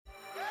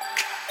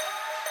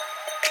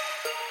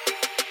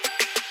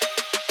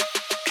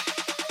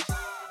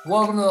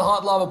Welcome to the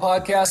Hot Lava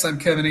Podcast. I'm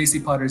Kevin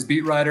Acee, Padres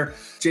beat writer.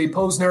 Jay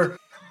Posner,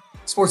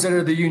 sports editor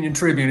of the Union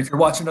Tribune. If you're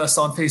watching us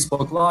on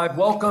Facebook Live,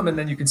 welcome. And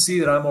then you can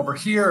see that I'm over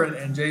here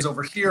and Jay's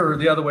over here, or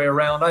the other way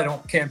around.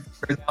 Can't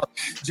figure it out.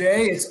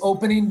 Jay, it's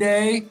opening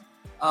day.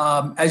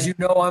 As you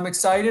know, I'm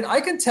excited.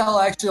 I can tell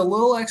actually a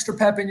little extra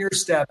pep in your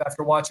step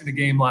after watching the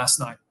game last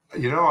night.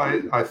 You know,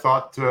 I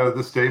thought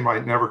this day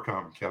might never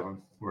come, Kevin,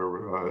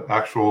 where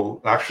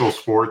actual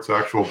sports,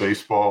 actual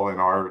baseball in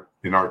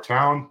our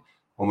town.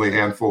 Only a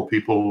handful of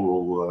people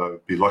will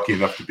be lucky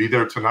enough to be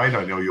there tonight.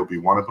 I know you'll be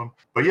one of them.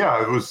 But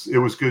yeah, it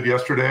was good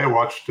yesterday. I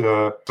watched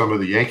some of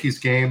the Yankees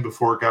game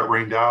before it got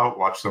rained out.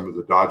 Watched some of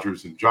the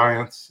Dodgers and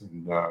Giants,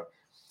 and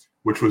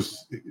which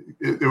was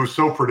it was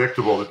so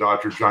predictable. The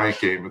Dodger-Giant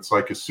game. It's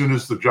like as soon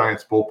as the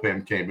Giants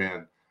bullpen came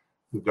in,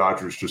 the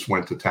Dodgers just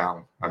went to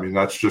town. I mean,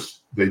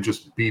 they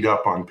just beat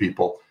up on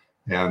people,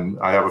 and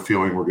I have a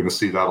feeling we're going to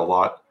see that a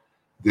lot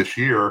this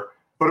year.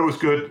 But it was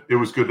good. It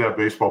was good to have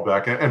baseball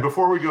back. And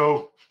before we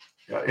go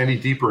any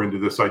deeper into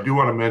this, I do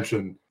want to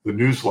mention the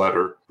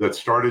newsletter that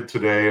started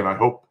today, and I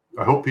hope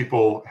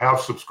people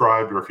have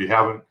subscribed, or if you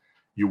haven't,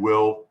 you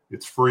will.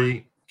 It's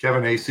free.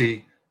 Kevin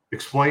Acee,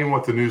 explain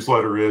what the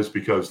newsletter is,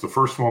 because the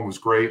first one was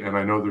great, and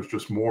I know there's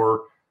just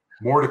more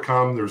to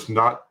come.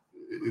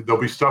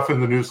 There'll be stuff in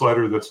the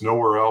newsletter that's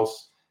nowhere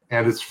else,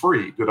 and it's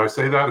free. Did I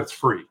say that? It's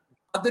free.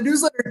 The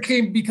newsletter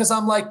came because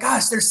I'm like,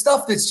 gosh, there's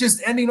stuff that's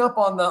just ending up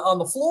on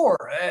the floor,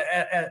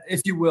 if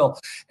you will,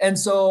 and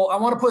so I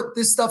want to put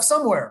this stuff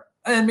somewhere.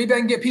 And maybe I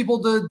can get people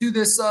to do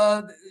this,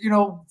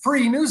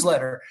 free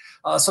newsletter.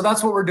 So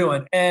that's what we're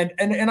doing. And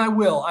I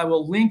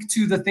will link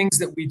to the things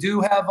that we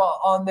do have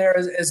on there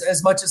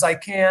as much as I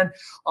can.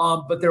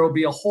 But there will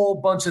be a whole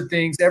bunch of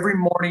things every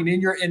morning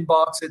in your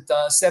inbox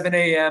at 7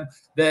 a.m.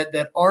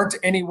 that aren't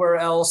anywhere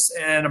else.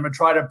 And I'm going to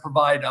try to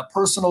provide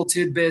personal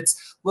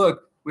tidbits.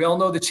 Look, we all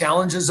know the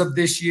challenges of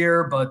this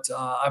year, but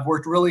I've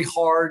worked really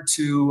hard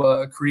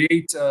to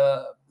create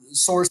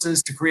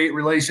sources, to create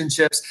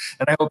relationships,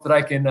 and I hope that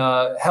I can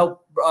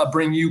help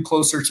bring you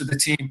closer to the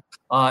team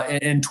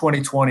in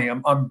 2020.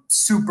 I'm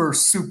super,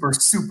 super,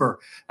 super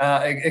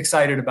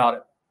excited about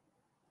it.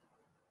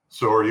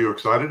 So are you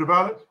excited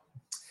about it?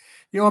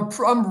 You know,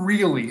 I'm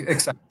really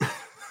excited.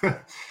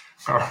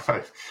 All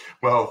right.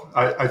 Well,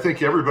 I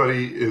think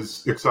everybody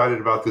is excited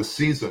about this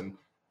season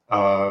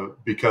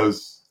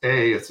because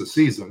A, it's a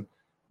season,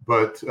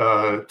 but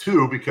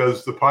two,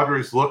 because the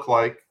Padres look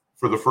like,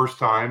 for the first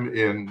time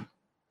in,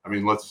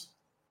 let's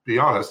be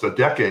honest, a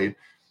decade,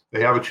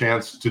 they have a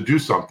chance to do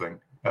something,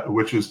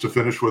 which is to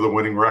finish with a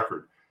winning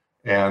record.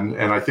 And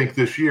I think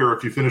this year,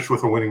 if you finish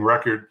with a winning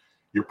record,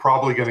 you're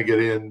probably going to get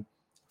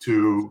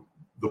into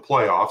the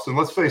playoffs. And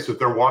let's face it,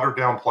 they're watered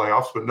down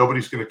playoffs, but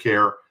nobody's going to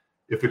care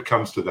if it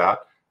comes to that.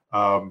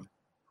 And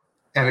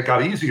it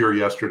got easier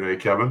yesterday,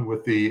 Kevin,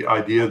 with the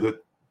idea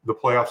that the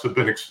playoffs have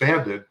been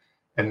expanded.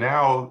 And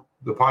now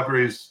the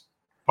Padres,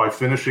 by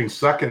finishing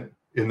second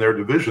in their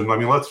division,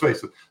 let's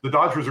face it, the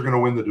Dodgers are going to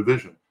win the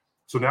division.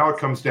 So now it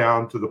comes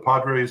down to the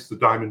Padres, the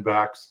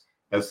Diamondbacks,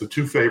 as the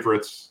two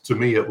favorites, to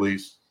me at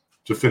least,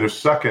 to finish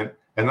second,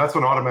 and that's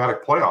an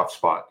automatic playoff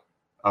spot.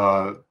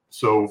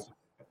 So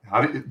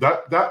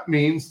that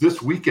means this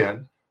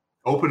weekend,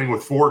 opening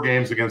with 4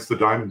 games against the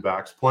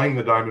Diamondbacks, playing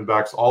the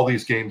Diamondbacks all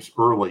these games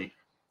early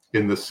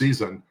in this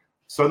season,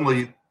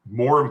 suddenly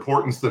more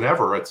importance than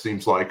ever, it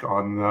seems like,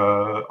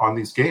 on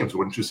these games,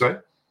 wouldn't you say?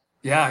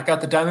 Yeah, I got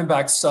the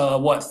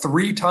Diamondbacks,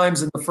 3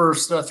 times in the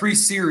first 3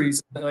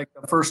 series, like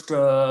the first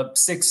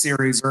 6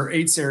 series or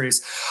 8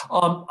 series.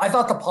 I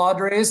thought the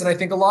Padres, and I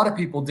think a lot of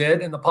people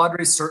did, and the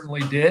Padres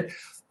certainly did,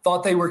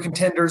 thought they were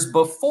contenders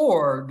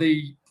before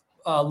the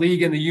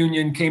league and the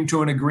union came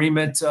to an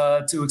agreement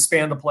to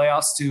expand the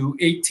playoffs to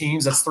 8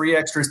 teams. That's 3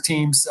 extra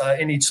teams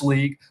in each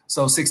league,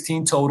 so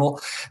 16 total.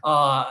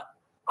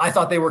 I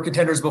thought they were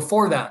contenders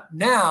before that.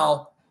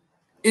 Now,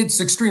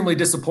 it's extremely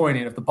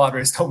disappointing if the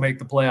Padres don't make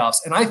the playoffs.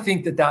 And I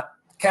think that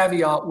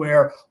caveat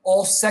where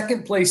all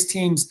second place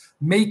teams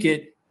make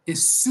it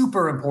is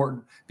super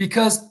important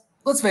because,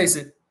 let's face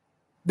it,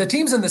 the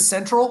teams in the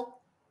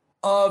central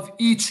of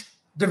each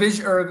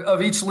division or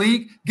of each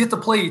league get to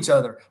play each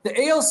other.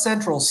 The AL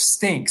Central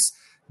stinks.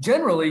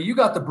 Generally, you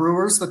got the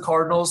Brewers, the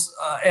Cardinals,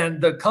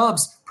 and the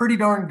Cubs pretty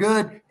darn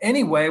good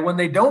anyway when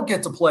they don't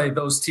get to play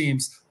those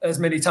teams as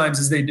many times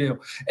as they do.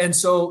 And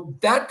so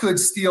that could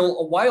steal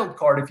a wild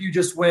card if you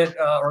just went,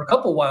 or a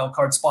couple wild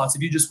card spots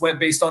if you just went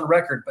based on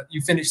record. But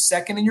you finish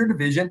second in your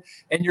division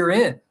and you're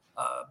in.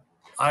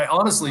 I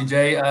honestly,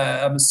 Jay,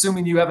 I'm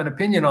assuming you have an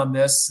opinion on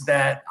this,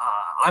 that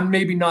I'm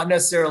maybe not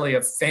necessarily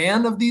a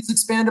fan of these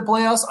expanded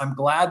playoffs. I'm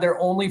glad they're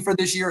only for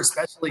this year,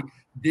 especially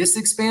this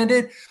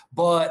expanded.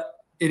 But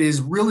it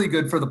is really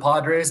good for the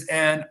Padres,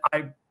 and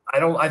I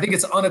think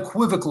it's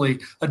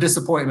unequivocally a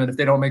disappointment if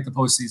they don't make the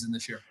postseason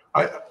this year.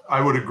 I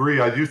would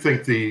agree. I do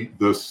think the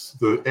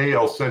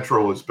AL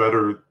Central is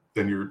better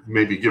than you're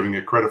maybe giving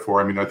it credit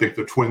for. I think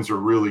the Twins are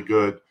really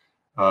good.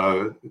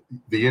 The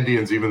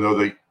Indians, even though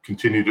they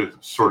continue to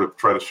sort of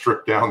try to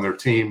strip down their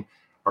team,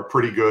 are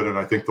pretty good, and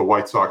I think the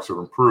White Sox are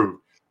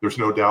improved. There's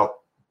no doubt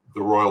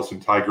the Royals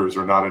and Tigers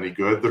are not any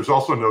good. There's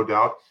also no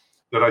doubt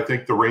that I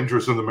think the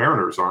Rangers and the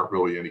Mariners aren't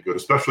really any good,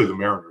 especially the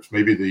Mariners.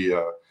 Maybe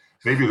the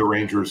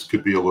Rangers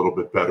could be a little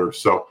bit better.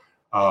 So,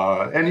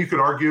 and you could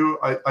argue,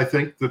 I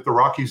think that the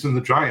Rockies and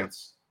the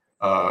Giants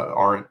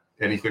aren't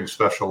anything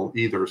special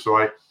either.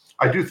 So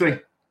I do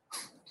think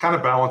kind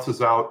of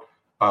balances out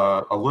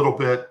a little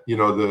bit. You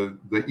know,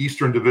 the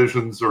Eastern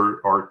divisions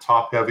are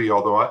top heavy,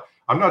 although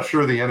I'm not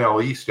sure the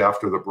NL East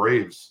after the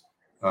Braves,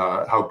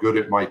 how good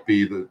it might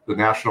be. The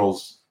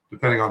Nationals,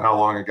 depending on how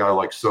long a guy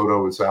like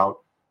Soto is out,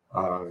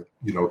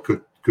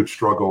 could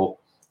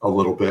struggle a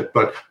little bit.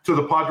 But to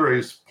the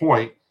Padres'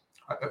 point,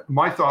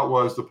 my thought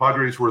was the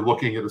Padres were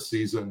looking at a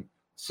season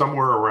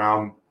somewhere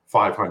around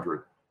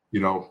 500. You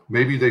know,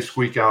 maybe they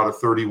squeak out a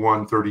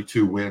 31,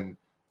 32 win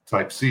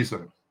type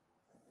season.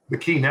 The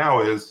key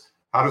now is,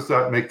 how does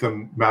that make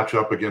them match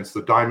up against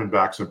the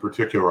Diamondbacks in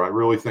particular? I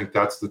really think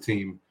that's the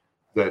team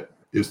that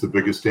is the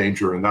biggest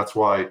danger. And that's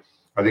why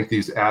I think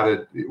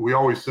we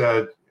always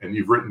said, and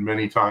you've written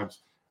many times,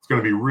 it's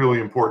going to be really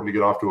important to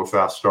get off to a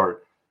fast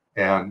start.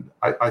 And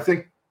I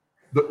think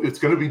it's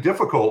going to be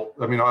difficult.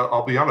 I mean,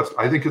 I'll be honest.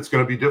 I think it's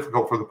going to be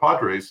difficult for the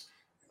Padres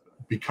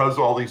because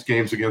all these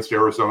games against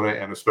Arizona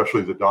and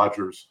especially the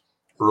Dodgers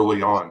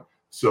early on.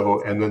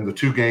 So, and then the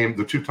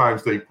two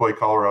times they play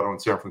Colorado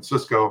and San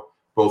Francisco,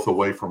 both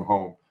away from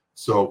home.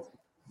 So,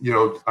 you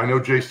know, I know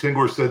Jace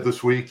Tingler said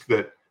this week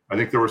that I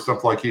think there was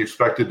something like he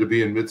expected to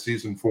be in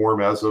midseason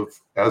form as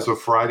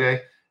of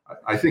Friday.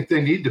 I think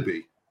they need to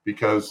be,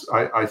 because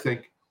I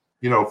think,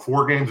 you know,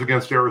 4 games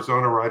against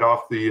Arizona right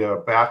off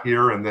the bat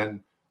here, and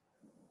then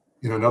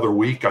in another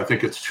week, I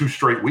think it's 2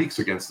 straight weeks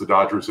against the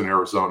Dodgers in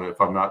Arizona,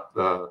 if I'm not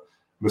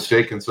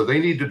mistaken. So they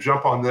need to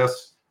jump on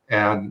this,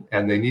 and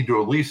they need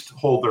to at least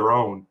hold their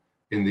own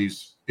in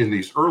these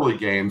early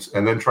games,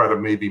 and then try to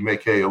maybe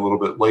make hay a little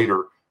bit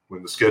later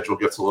when the schedule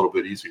gets a little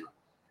bit easier.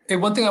 Hey,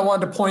 one thing I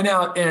wanted to point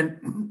out,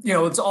 and you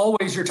know, it's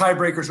always your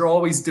tiebreakers are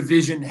always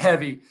division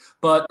heavy,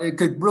 but it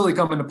could really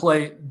come into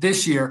play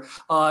this year.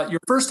 Your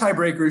first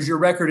tiebreaker is your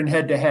record in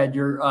head-to-head.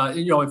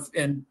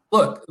 And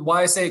look,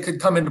 why I say it could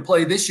come into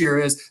play this year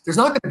is there's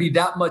not going to be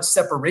that much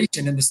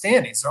separation in the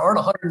standings. There aren't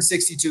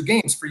 162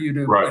 games for you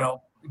to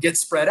get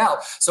spread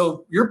out.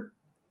 So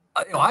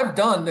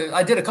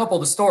I did a couple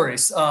of the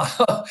stories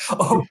how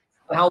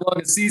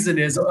long a season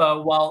is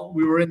while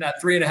we were in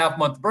that 3.5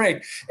 month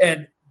break,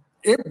 and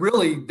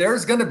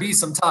there's going to be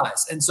some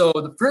ties. And so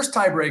the first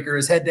tiebreaker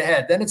is head to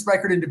head. Then it's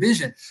record in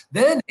division.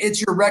 Then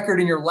it's your record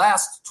in your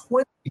last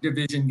 20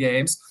 division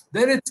games.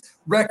 Then it's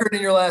record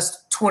in your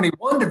last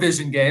 21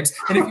 division games.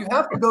 And if you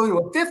have to go to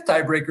a fifth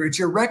tiebreaker, it's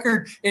your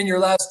record in your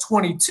last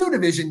 22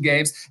 division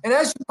games. And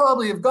as you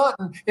probably have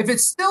gotten, if it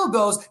still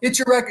goes, it's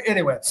your record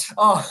anyway.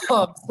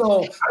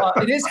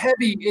 It is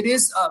heavy. It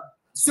is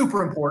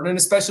super important, and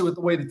especially with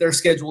the way that their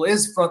schedule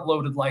is front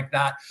loaded like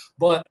that.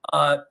 But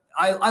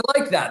I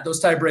like that,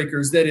 those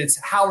tiebreakers, that it's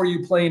how are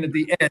you playing at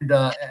the end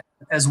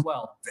as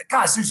well.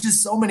 Gosh, there's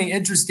just so many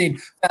interesting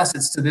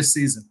facets to this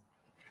season.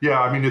 Yeah,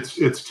 I mean,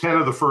 it's 10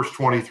 of the first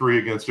 23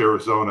 against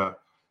Arizona,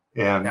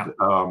 and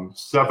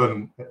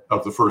 7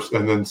 of the first,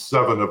 and then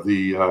 7 of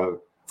the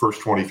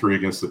first 23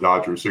 against the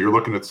Dodgers. So you're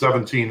looking at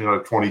 17 out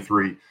of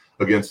 23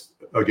 against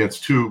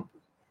 2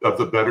 of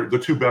the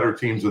 2 better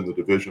teams in the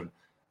division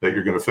that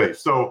you're going to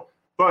face. So,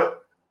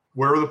 but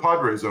where are the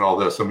Padres in all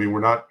this? I mean,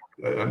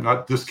 I'm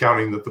not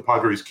discounting that the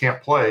Padres can't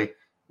play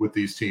with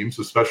these teams,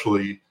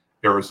 especially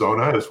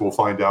Arizona, as we'll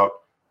find out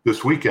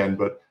this weekend.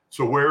 But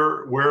so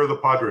where are the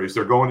Padres?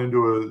 They're going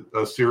into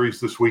a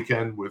series this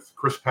weekend with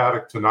Chris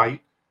Paddock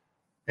tonight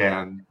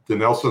and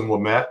Dinelson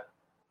Lamet,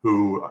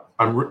 who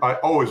I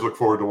always look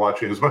forward to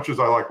watching. As much as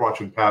I like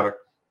watching Paddock,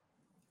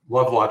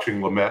 love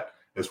watching Lamet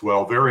as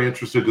well. Very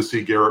interested to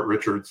see Garrett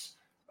Richards.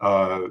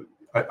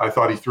 I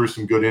thought he threw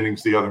some good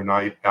innings the other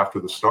night after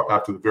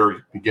the very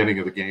beginning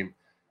of the game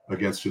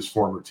against his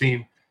former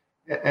team.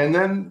 And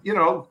then, you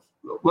know,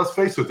 let's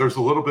face it, there's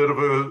a little bit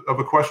of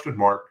a question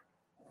mark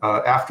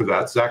after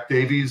that. Zach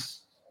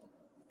Davies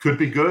could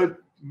be good,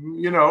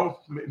 you know,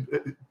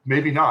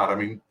 maybe not. I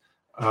mean,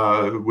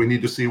 we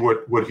need to see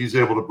what he's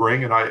able to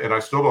bring, and I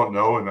still don't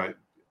know, and I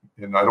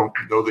don't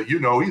know that you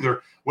know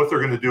either, what they're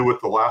going to do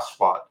with the last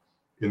spot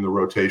in the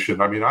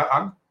rotation. I mean,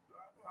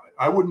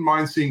 I wouldn't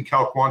mind seeing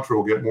Cal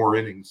Quantrill get more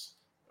innings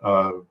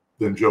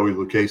than Joey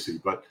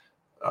Lucchesi, but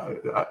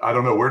I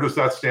don't know. Where does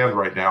that stand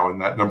right now in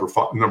that number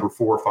 4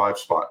 or 5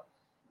 spot?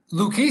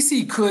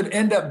 Lucchesi could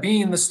end up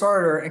being the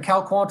starter, and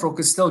Cal Quantrill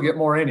could still get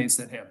more innings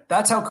than him.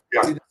 That's how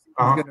crazy this is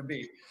going to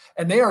be.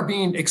 And they are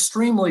being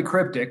extremely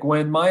cryptic,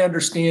 when my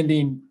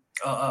understanding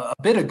a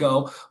bit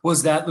ago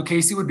was that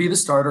Lucchesi would be the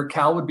starter,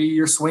 Cal would be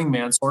your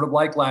swingman, sort of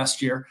like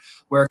last year,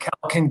 where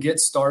Cal can get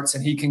starts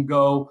and he can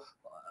go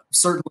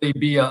certainly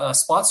be a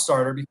spot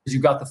starter, because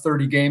you've got the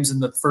 30 games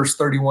in the first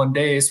 31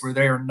 days where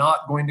they are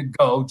not going to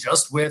go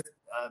just with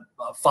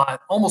 5.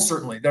 Almost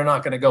certainly they're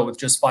not going to go with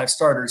just 5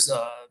 starters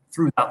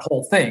through that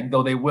whole thing,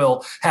 though they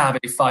will have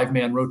a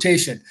 5-man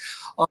rotation.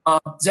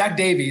 Zach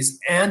Davies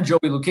and Joey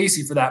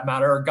Lucchesi, for that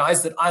matter, are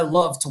guys that I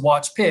love to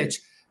watch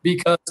pitch,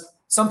 because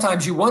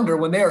sometimes you wonder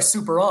when they are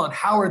super on,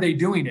 how are they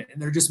doing it?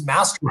 And they're just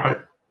mastering Right.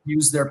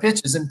 use their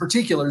pitches, in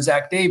particular,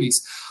 Zach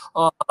Davies.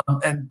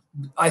 And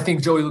I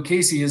think Joey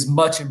Lucchesi is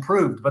much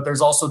improved, but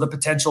there's also the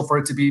potential for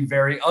it to be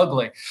very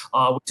ugly,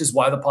 which is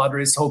why the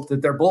Padres hope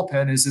that their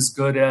bullpen is as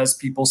good as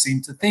people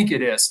seem to think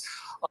it is.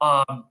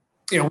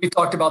 We've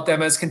talked about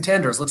them as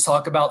contenders. Let's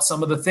talk about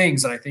some of the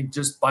things. And I think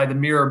just by the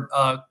mere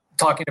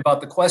talking about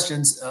the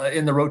questions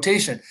in the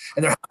rotation,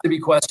 and there have to be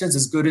questions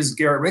as good as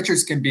Garrett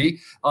Richards can be.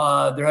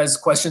 There has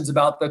questions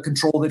about the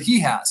control that he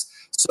has.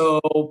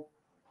 So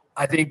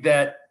I think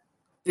that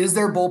is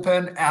their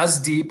bullpen as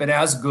deep and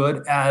as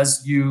good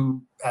as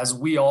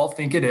we all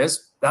think it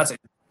is? That's a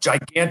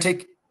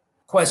gigantic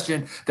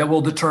question that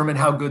will determine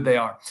how good they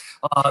are.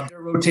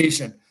 Their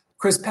rotation.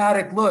 Chris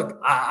Paddack, look,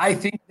 I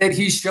think that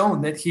he's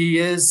shown that he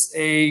is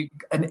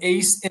an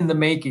ace in the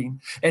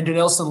making. And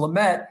Dinelson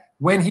Lamet,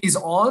 when he's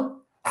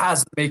on,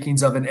 has the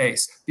makings of an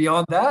ace.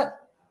 Beyond that,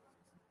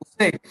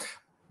 we'll see.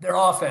 Their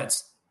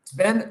offense. It's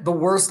been the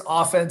worst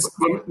offense.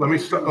 Let me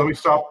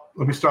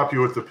stop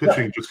you with the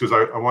pitching just because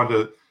I wanted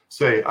to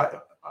say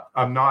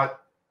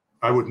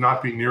I would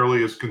not be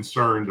nearly as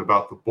concerned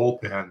about the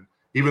bullpen,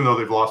 even though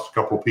they've lost a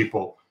couple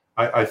people.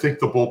 I think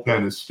the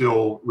bullpen is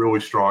still really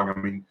strong. I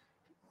mean,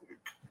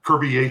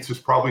 Kirby Yates is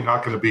probably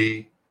not going to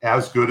be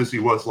as good as he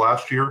was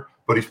last year,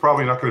 but he's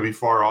probably not going to be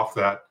far off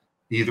that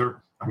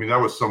either. I mean,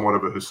 that was somewhat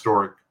of a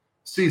historic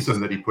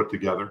season that he put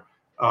together.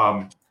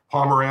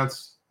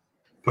 Pomerantz,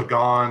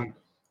 Pagan,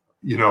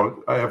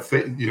 I have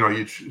faith.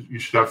 You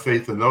should have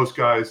faith in those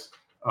guys.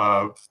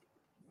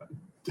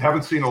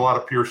 Haven't seen a lot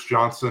of Pierce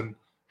Johnson.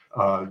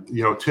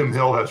 Tim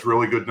Hill has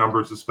really good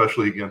numbers,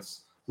 especially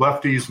against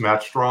lefties.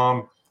 Matt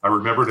Strahm, I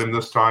remembered him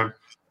this time,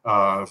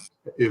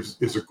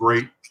 is a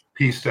great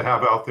piece to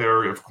have out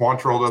there. If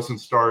Quantrill doesn't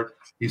start,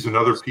 he's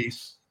another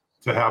piece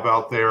to have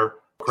out there.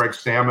 Craig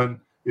Stammen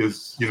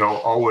is,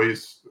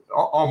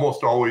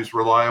 almost always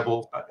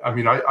reliable. I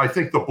mean, I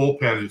think the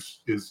bullpen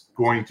is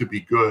going to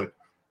be good.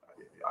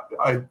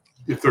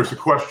 If there's a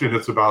question,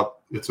 it's about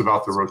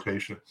the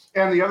rotation.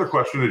 And the other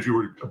question, as you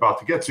were about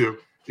to get to,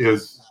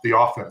 is the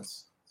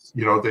offense.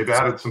 They've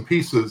added some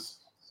pieces,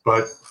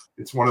 but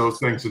it's one of those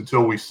things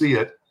until we see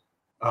it.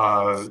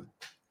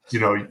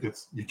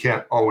 You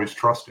can't always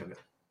trust in it.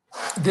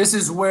 This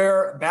is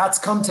where bats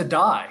come to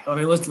die. I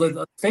mean, let's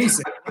face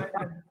it.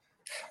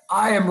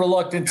 I am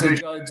reluctant to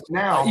judge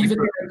now.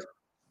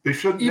 They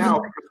shouldn't now.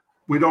 Because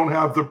we don't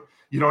have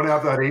you don't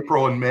have that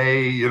April and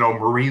May,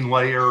 marine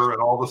layer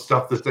and all the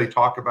stuff that they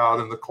talk about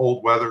in the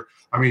cold weather.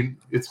 I mean,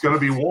 it's going to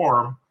be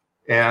warm,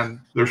 and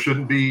there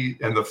shouldn't be,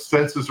 and the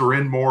fences are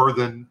in more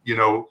than,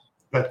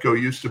 Petco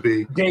used to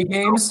be. Day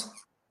games.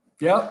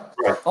 Yep.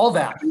 Right. All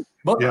that.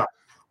 But, yeah.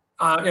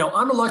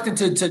 I'm reluctant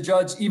to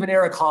judge even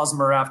Eric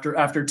Hosmer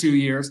after 2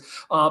 years.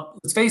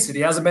 Let's face it,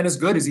 he hasn't been as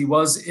good as he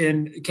was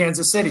in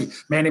Kansas City.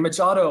 Manny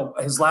Machado,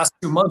 his last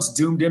 2 months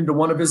doomed him to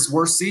one of his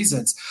worst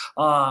seasons.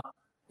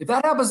 If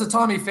that happens to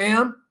Tommy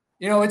Pham,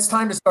 it's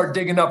time to start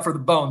digging up for the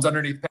bones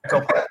underneath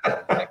Petco.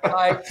 That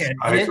guy can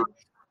hit.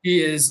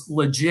 He is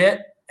legit,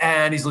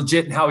 and he's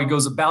legit in how he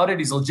goes about it.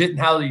 He's legit in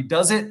how he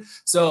does it.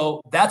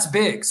 So that's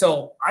big.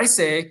 So I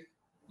say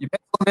you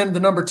pencil him in the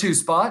number 2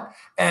 spot,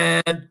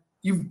 and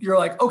you're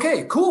like,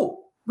 okay,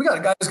 cool. We got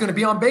a guy who's going to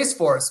be on base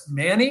for us.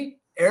 Manny,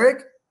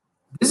 Eric,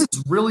 this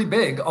is really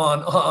big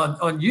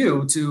on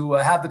you to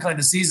have the kind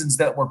of seasons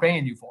that we're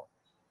paying you for.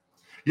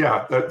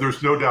 Yeah,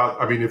 there's no doubt.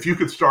 I mean, if you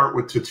could start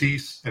with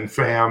Tatis and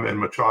Pham and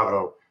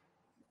Machado,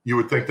 you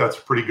would think that's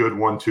a pretty good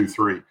 1, 2,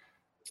 3.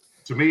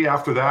 To me,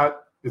 after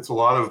that, it's a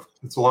lot of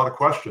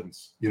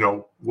questions.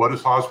 What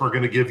is Hosmer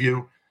going to give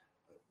you?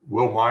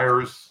 Will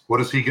Myers,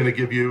 what is he going to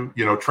give you?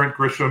 Trent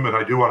Grisham, and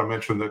I do want to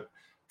mention that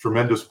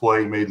tremendous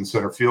play made in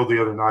center field the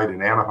other night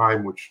in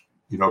Anaheim, which,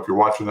 if you're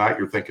watching that,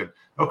 you're thinking,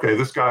 okay,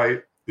 this guy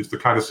is the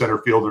kind of center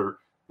fielder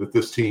that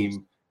this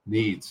team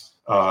needs.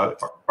 Are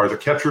the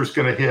catchers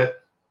going to hit?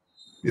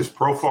 Is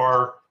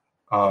Profar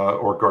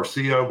or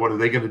Garcia, what are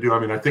they going to do? I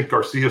mean, I think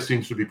Garcia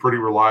seems to be pretty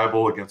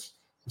reliable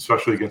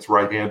especially against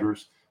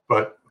right-handers.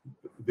 But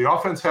the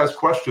offense has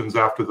questions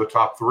after the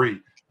top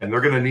 3, and they're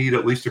going to need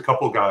at least a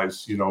couple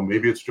guys.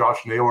 Maybe it's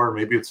Josh Naylor,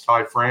 maybe it's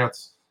Ty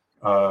France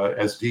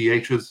as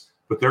DHs.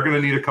 But they're going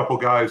to need a couple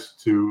guys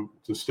to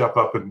step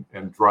up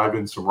and drive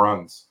in some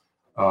runs,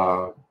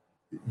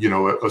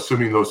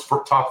 assuming those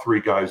top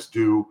 3 guys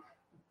do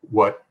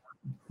what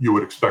you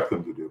would expect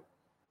them to do.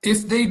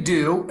 If they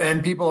do,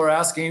 and people are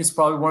asking, it's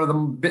probably one of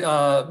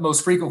the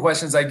most frequent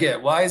questions I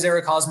get. Why is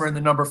Eric Hosmer in the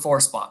number 4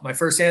 spot? My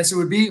first answer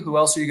would be, who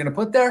else are you going to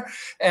put there?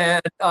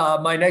 And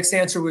my next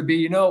answer would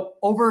be,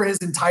 over his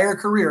entire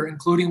career,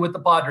 including with the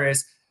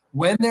Padres,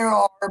 when there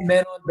are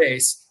men on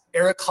base,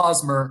 Eric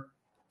Hosmer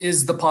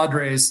is the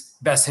Padres'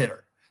 best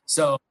hitter.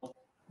 So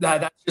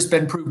that's just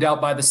been proved out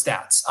by the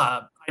stats.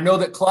 I know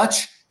that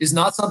clutch is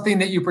not something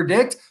that you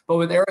predict, but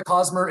with Eric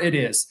Hosmer, it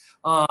is.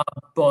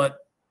 But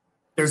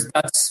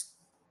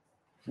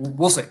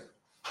we'll see.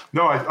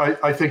 No,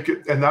 I think,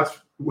 and that's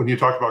when you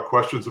talk about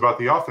questions about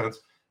the offense,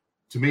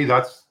 to me,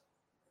 that's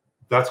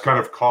kind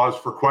of cause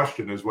for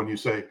question is when you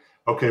say,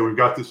 okay, we've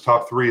got this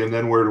top three, and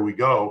then where do we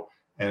go?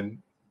 And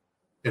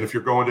if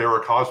you're going to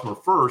Eric Hosmer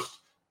first,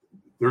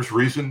 there's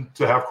reason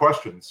to have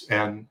questions.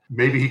 And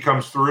maybe he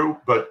comes through,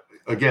 but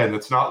again,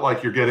 it's not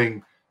like you're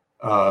getting,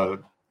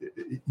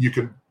 you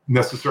can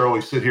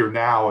necessarily sit here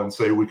now and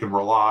say we can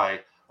rely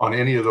on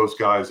any of those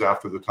guys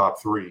after the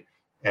top three.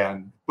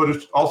 But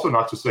it's also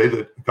not to say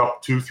that a couple,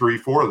 2, 3,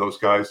 4 of those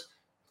guys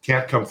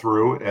can't come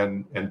through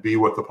and be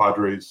what the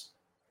Padres,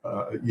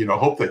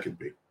 hope they can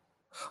be.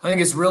 I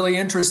think it's really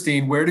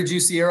interesting. Where did you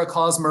see Eric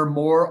Hosmer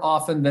more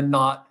often than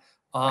not?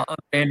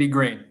 Andy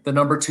Green, the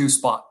number 2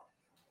 spot.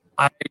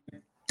 I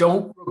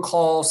don't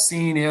recall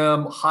seeing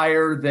him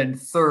higher than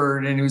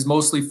 3rd, and he was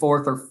mostly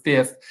 4th or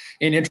 5th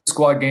in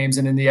inter-squad games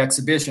and in the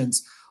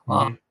exhibitions.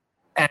 Mm-hmm.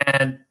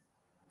 And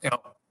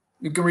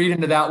you can read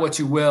into that what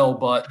you will,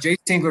 but Jay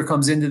Tingler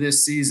comes into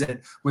this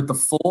season with the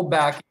full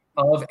backing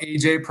of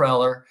AJ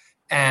Preller.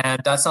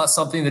 And that's not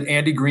something that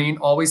Andy Green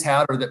always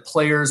had, or that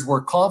players were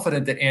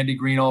confident that Andy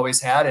Green always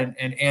had. And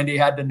Andy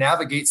had to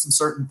navigate some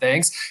certain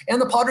things.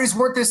 And the Padres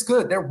weren't this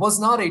good. There was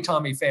not a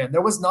Tommy Pham.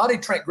 There was not a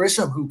Trent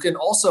Grisham who can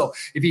also,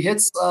 if he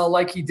hits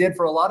like he did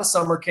for a lot of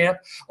summer camp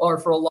or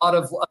for a lot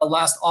of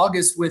last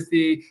August with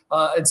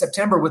in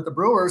September with the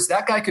Brewers,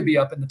 that guy could be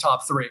up in the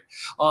top 3.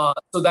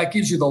 So that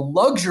gives you the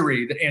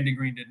luxury that Andy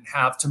Green didn't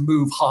have to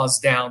move Haas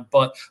down.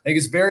 But I think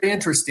it's very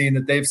interesting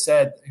that they've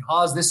said,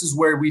 Haas, this is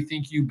where we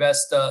think you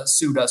best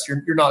suit us.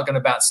 You're not going to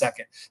bat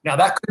second. Now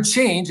that could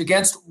change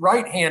against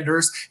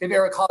right-handers if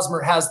Eric Hosmer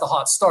has the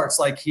hot starts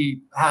like he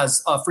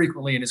has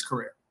frequently in his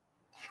career.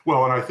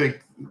 Well, and I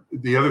think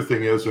the other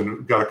thing is,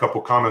 and got a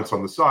couple comments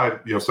on the side,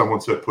 someone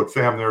said put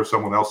Pham there.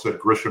 Someone else said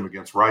Grisham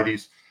against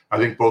righties. I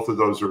think both of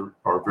those are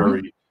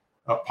very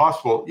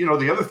possible.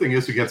 The other thing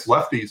is against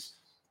lefties,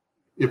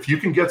 if you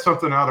can get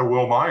something out of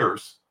Will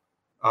Myers,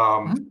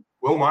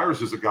 Will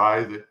Myers is a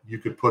guy that you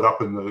could put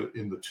up in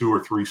the 2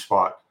 or 3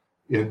 spot.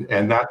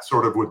 And that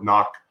sort of would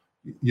knock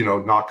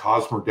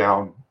Hosmer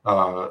down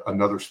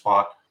another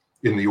spot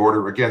in the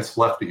order against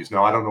lefties.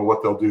 Now, I don't know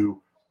what they'll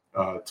do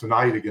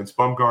tonight against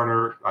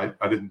Bumgarner.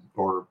 I didn't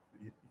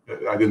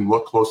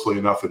look closely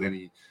enough at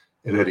any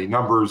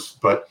numbers,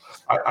 but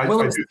I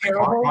do think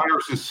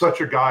Myers is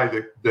such a guy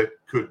that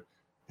could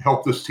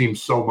help this team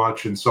so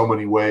much in so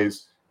many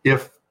ways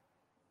if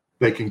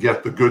they can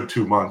get the good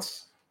 2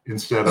 months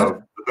instead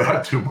of the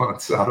bad 2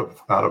 months out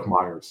of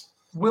Myers.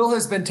 Will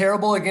has been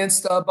terrible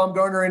against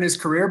Bumgarner in his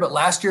career, but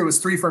last year was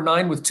 3 for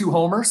 9 with 2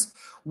 homers.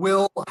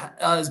 Will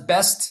is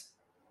best.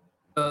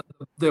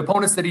 The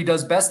opponents that he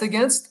does best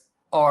against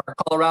are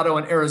Colorado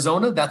and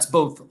Arizona. That's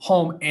both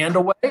home and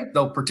away,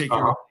 though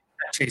particularly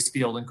at Chase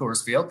Field and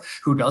Coors Field.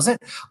 Who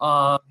doesn't?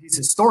 He's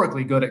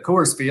historically good at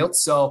Coors Field.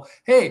 So,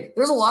 hey,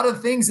 there's a lot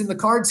of things in the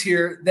cards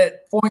here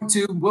that point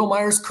to Will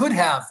Myers could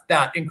have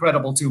that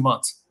incredible 2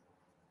 months.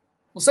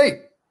 We'll see.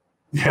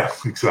 Yeah,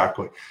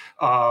 exactly.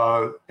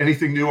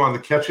 Anything new on the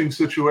catching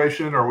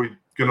situation? Are we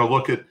going to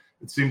look at?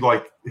 It seemed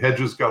like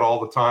Hedges got all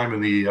the time in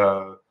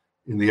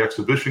the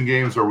exhibition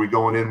games. Are we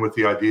going in with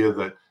the idea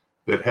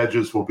that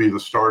Hedges will be the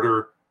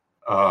starter,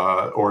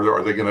 or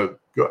are they going to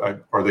go?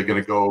 Are they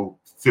going to go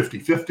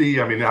 50-50?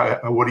 I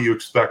mean, what do you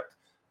expect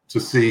to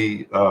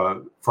see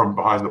from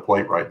behind the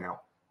plate right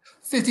now?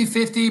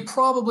 50-50,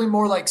 probably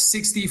more like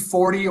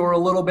 60-40 or a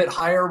little bit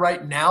higher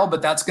right now,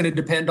 but that's going to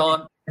depend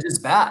on his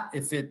bat.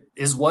 If it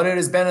is what it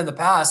has been in the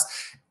past,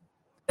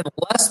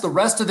 unless the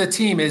rest of the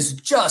team is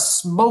just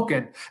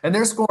smoking and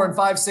they're scoring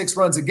 5-6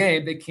 runs a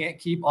game, they can't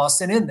keep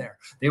Austin in there.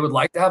 They would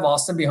like to have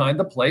Austin behind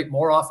the plate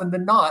more often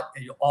than not.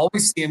 And you'll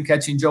always see him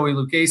catching Joey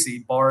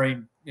Lucchesi,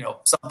 barring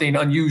something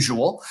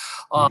unusual.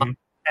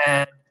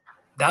 And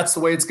that's the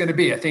way it's going to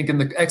be. I think in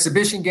the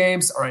exhibition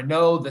games, or I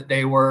know that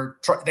they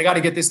got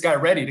to get this guy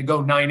ready to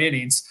go 9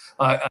 innings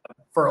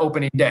for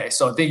opening day.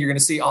 So I think you're going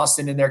to see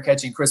Austin in there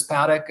catching Chris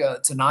Paddock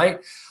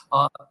tonight.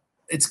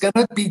 It's going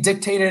to be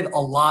dictated a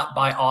lot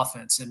by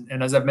offense.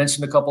 And as I've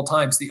mentioned a couple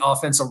times, the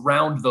offense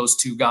around those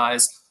 2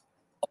 guys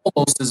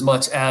almost as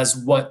much as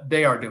what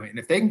they are doing.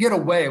 If they can get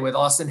away with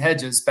Austin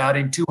Hedges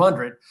batting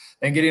 200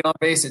 and getting on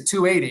base at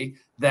 280,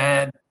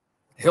 then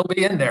he'll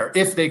be in there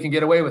if they can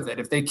get away with it.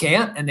 If they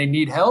can't and they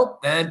need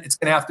help, then it's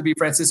going to have to be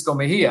Francisco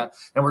Mejia.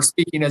 And we're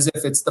speaking as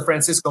if it's the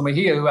Francisco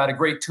Mejia who had a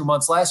great 2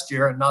 months last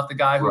year and not the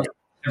guy who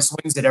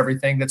swings at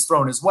everything that's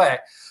thrown his way.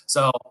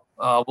 So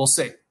we'll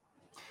see.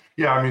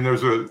 Yeah, I mean,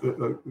 there's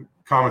a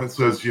comment that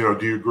says, do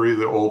you agree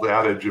the old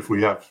adage, if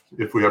we have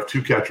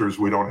 2 catchers,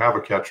 we don't have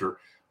a catcher?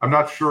 I'm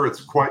not sure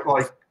it's quite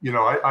like,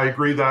 I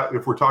agree that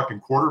if we're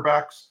talking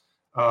quarterbacks,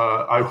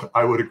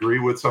 I would agree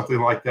with something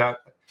like that.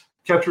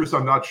 Catchers,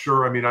 I'm not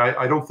sure. I mean,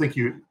 I don't think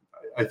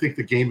I think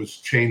the game has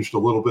changed a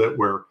little bit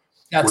where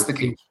the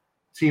key.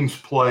 Teams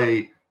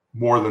play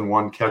more than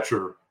one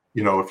catcher.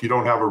 If you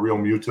don't have a real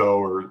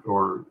Muto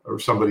or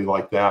somebody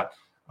like that,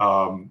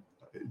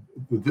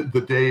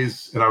 the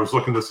days, and I was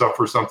looking this up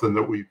for something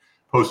that we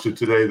posted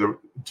today, that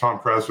Tom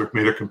Krasnick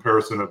made a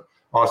comparison of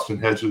Austin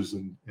Hedges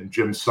and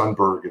Jim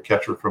Sundberg, a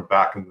catcher from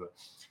back in the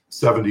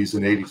 70s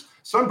and 80s.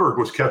 Sundberg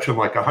was catching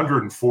like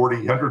 140,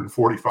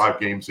 145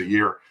 games a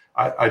year.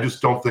 I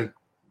just don't think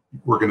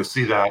we're going to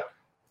see that,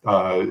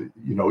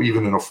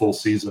 even in a full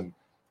season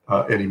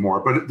anymore.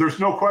 But there's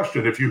no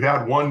question, if you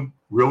had one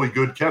really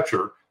good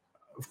catcher,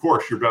 of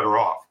course you're better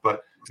off.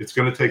 But it's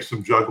going to take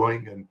some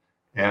juggling,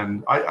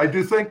 and I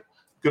do think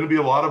going to be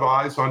a lot of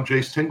eyes on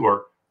Jace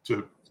Tingler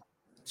to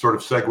sort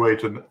of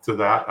segue to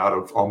that out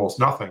of almost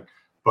nothing.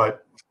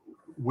 But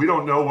we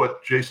don't know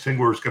what Jace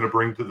Tingler is going to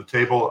bring to the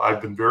table.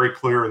 I've been very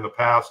clear in the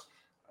past.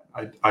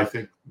 I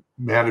think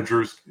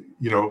managers,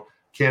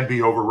 can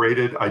be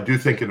overrated. I do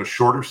think in a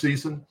shorter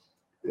season,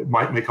 it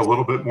might make a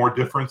little bit more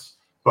difference.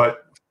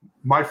 But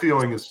my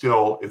feeling is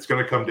still it's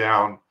going to come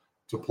down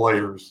to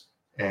players.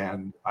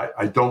 And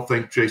I don't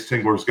think Jace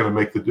Tingler is going to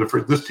make the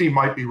difference. This team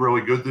might be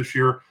really good this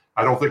year.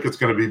 I don't think it's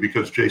going to be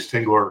because Jace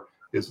Tingler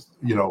is,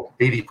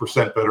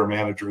 80% better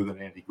manager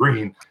than Andy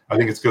Green. I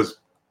think it's because,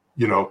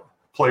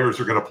 players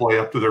are going to play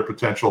up to their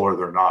potential or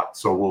they're not.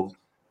 So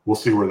we'll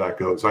see where that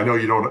goes. I know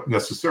you don't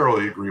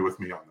necessarily agree with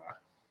me on that.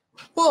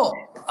 Well,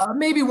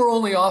 maybe we're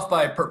only off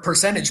by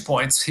percentage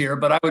points here,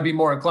 but I would be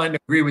more inclined to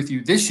agree with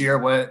you this year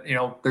when,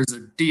 there's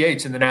a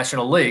DH in the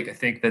National League. I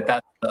think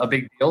that's a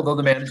big deal, though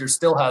the manager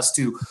still has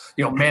to,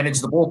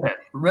 manage the bullpen.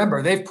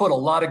 Remember, they've put a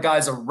lot of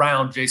guys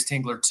around Jace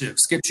Tingler, too.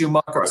 Skip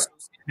Schumacher, right.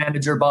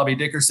 Manager, Bobby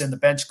Dickerson, the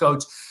bench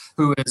coach,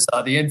 who is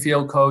the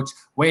infield coach,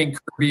 Wayne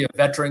Kirby, a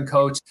veteran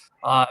coach.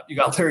 You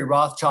got Larry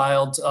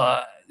Rothschild,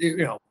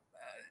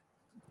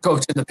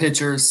 coaching the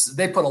pitchers.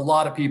 They put a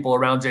lot of people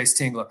around Jace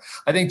Tingler.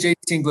 I think Jace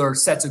Tingler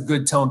sets a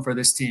good tone for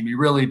this team. He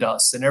really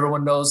does. And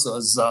everyone knows I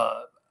was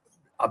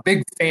a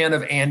big fan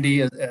of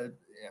Andy.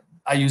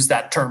 I use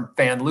that term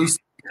fan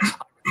loosely. I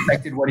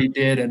respected what he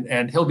did,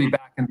 and he'll be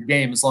back in the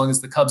game as long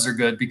as the Cubs are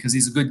good because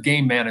he's a good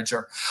game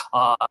manager.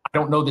 I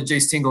don't know that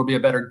Jace Tingler will be a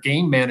better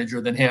game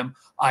manager than him.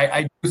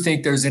 I do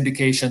think there's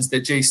indications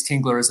that Jace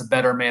Tingler is a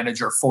better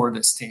manager for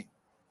this team.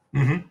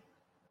 Mm-hmm.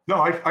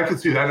 No, I can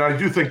see that. And I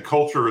do think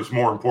culture is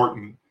more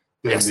important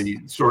than the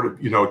sort of,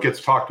 it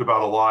gets talked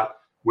about a lot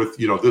with,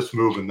 this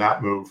move and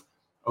that move.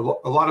 A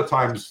lot of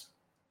times,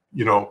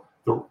 the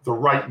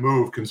right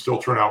move can still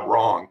turn out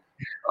wrong.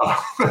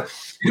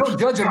 You don't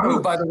judge a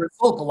move by the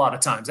result a lot of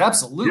times.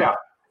 Absolutely. Yeah.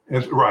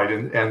 Right.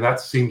 And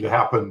that seems to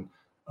happen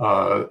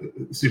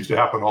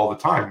all the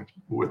time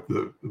with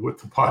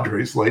the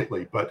Padres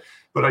lately. But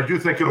I do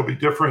think it'll be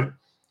different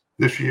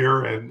this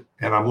year. And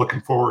I'm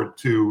looking forward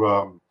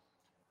to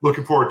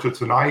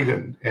tonight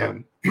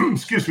and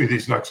excuse me,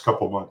 these next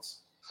couple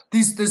months.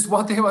 There's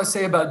one thing I want to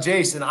say about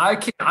Jason.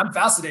 I'm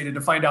fascinated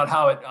to find out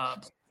how it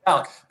plays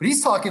out. But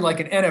he's talking like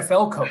an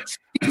NFL coach.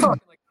 He's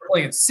talking like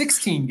playing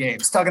 16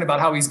 games, talking about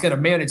how he's going to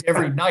manage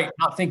every night,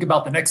 not think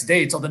about the next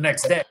day till the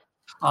next day.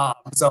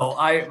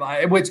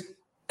 Which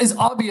is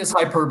obvious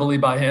hyperbole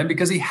by him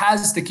because he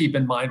has to keep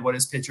in mind what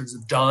his pitchers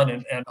have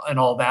done and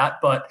all that.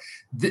 But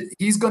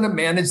he's going to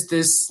manage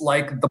this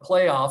like the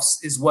playoffs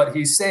is what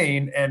he's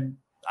saying. And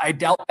I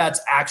doubt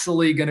that's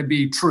actually going to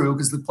be true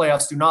because the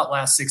playoffs do not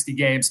last 60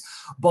 games.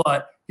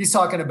 But he's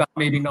talking about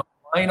maybe not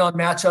relying on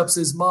matchups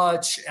as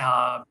much.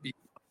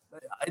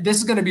 This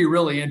is going to be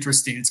really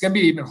interesting. It's going to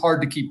be even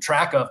hard to keep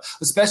track of,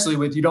 especially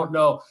with you don't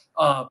know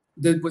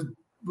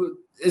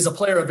is a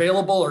player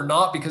available or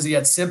not because he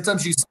had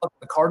symptoms. You saw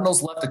the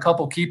Cardinals left a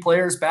couple key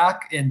players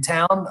back in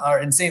town or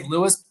in St.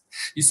 Louis.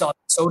 You saw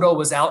Soto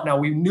was out. Now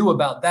we knew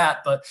about that,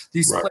 but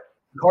these players,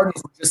 the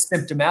Cardinals were just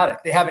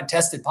symptomatic. They haven't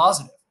tested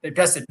positive. They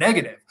tested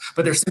negative,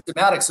 but they're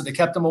symptomatic, so they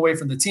kept them away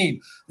from the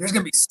team. There's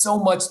going to be so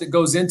much that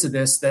goes into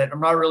this that I'm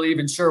not really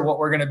even sure what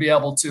we're going to be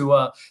able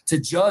to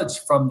judge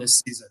from this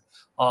season.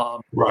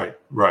 Right.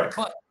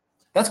 But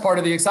that's part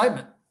of the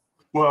excitement.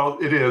 Well,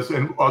 it is,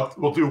 and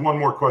we'll do one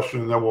more question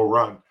and then we'll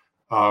run.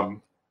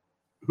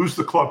 Who's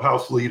the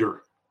clubhouse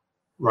leader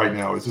right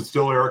now? Is it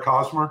still Eric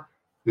Hosmer?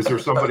 Is there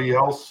somebody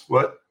else?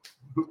 What?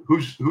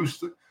 Who's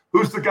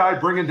the guy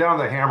bringing down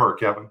the hammer,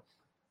 Kevin?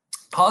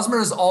 Hosmer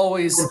is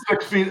always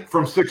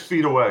from 6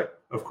 feet away,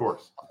 of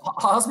course.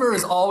 Hosmer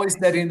is always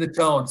setting the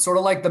tone, sort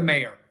of like the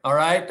mayor. All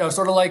right,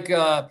 sort of like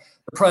the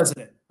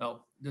president.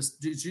 No,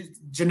 just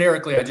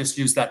generically, I just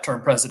use that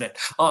term, president.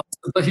 But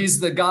he's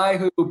the guy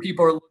who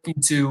people are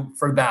looking to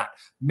for that.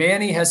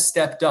 Manny has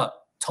stepped up.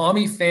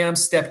 Tommy Pham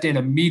stepped in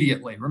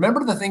immediately.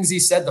 Remember the things he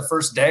said the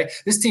first day?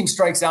 This team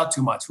strikes out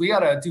too much. We got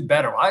to do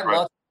better.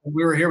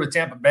 We were here with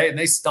Tampa Bay and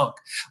they stunk.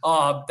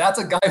 That's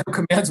a guy who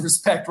commands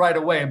respect right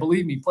away. And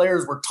believe me,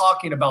 players were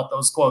talking about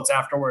those quotes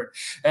afterward.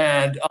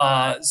 And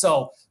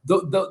so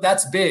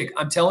that's big.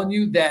 I'm telling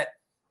you that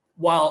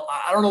while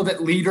I don't know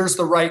that leader's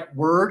the right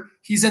word,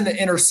 he's in the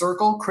inner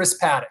circle. Chris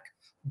Paddock,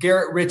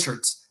 Garrett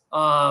Richards.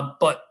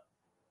 But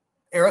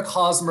Eric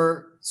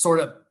Hosmer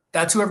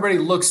that's who everybody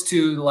looks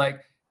to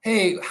like,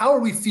 hey, how are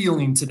we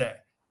feeling today?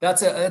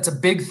 That's a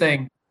big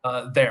thing.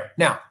 There.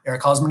 Now,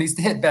 Eric Hosmer needs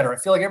to hit better. I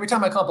feel like every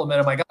time I compliment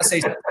him, I got to say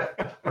something.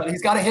 But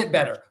he's got to hit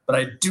better. But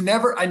I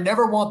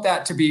never want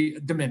that to be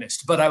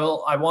diminished. But I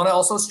want to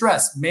also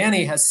stress,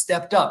 Manny has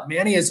stepped up.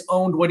 Manny has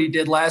owned what he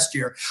did last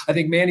year. I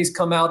think Manny's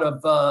come out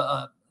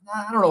of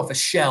I don't know if a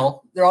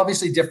shell. They're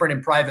obviously different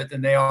in private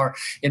than they are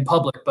in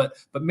public, but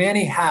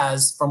Manny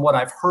has, from what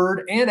I've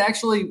heard and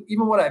actually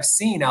even what I've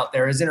seen out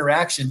there, his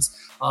interactions,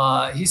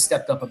 he's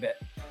stepped up a bit.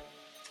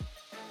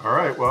 All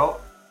right.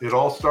 Well, it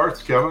all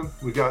starts, Kevin.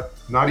 We got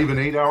not even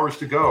 8 hours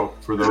to go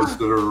for those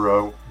that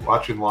are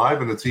watching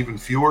live, and it's even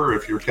fewer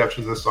if you're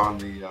catching this on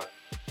the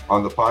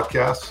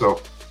podcast.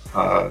 So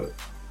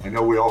I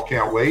know we all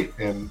can't wait.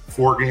 And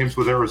 4 games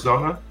with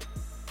Arizona.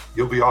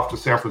 You'll be off to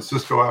San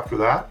Francisco after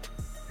that,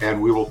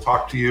 and we will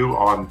talk to you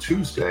on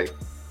Tuesday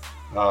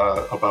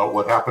about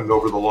what happened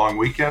over the long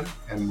weekend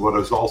and what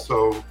is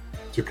also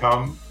to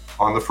come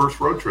on the first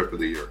road trip of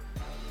the year.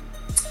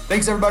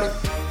 Thanks, everybody.